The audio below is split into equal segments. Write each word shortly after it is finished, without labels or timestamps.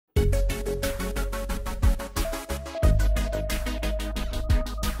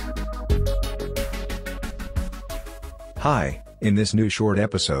Hi, in this new short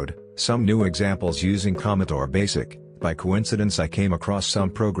episode, some new examples using Commodore Basic. By coincidence I came across some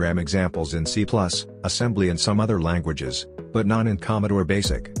program examples in C++, assembly and some other languages, but none in Commodore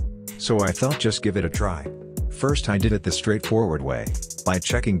Basic. So I thought just give it a try. First I did it the straightforward way, by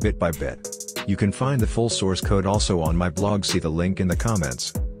checking bit by bit. You can find the full source code also on my blog, see the link in the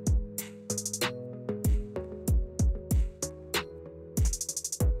comments.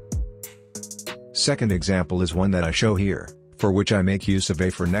 Second example is one that I show here, for which I make use of a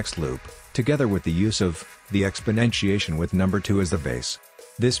for next loop, together with the use of the exponentiation with number 2 as the base.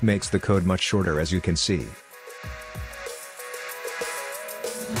 This makes the code much shorter, as you can see.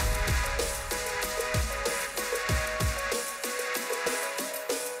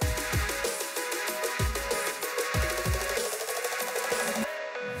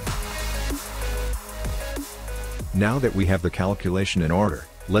 Now that we have the calculation in order,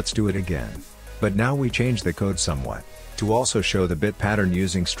 let's do it again. But now we change the code somewhat, to also show the bit pattern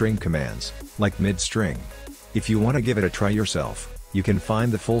using string commands, like mid-string. If you want to give it a try yourself, you can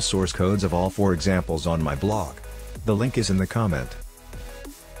find the full source codes of all 4 examples on my blog. The link is in the comment.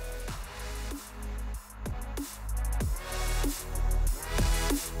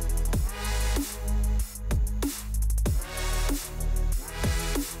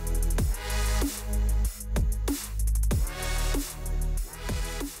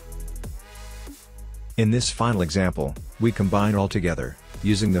 In this final example, we combine all together,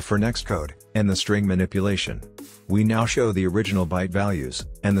 using the for next code, and the string manipulation. We now show the original byte values,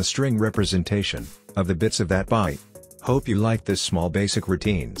 and the string representation, of the bits of that byte. Hope you liked this small basic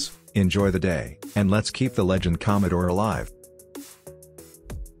routines, enjoy the day, and let's keep the legend Commodore alive.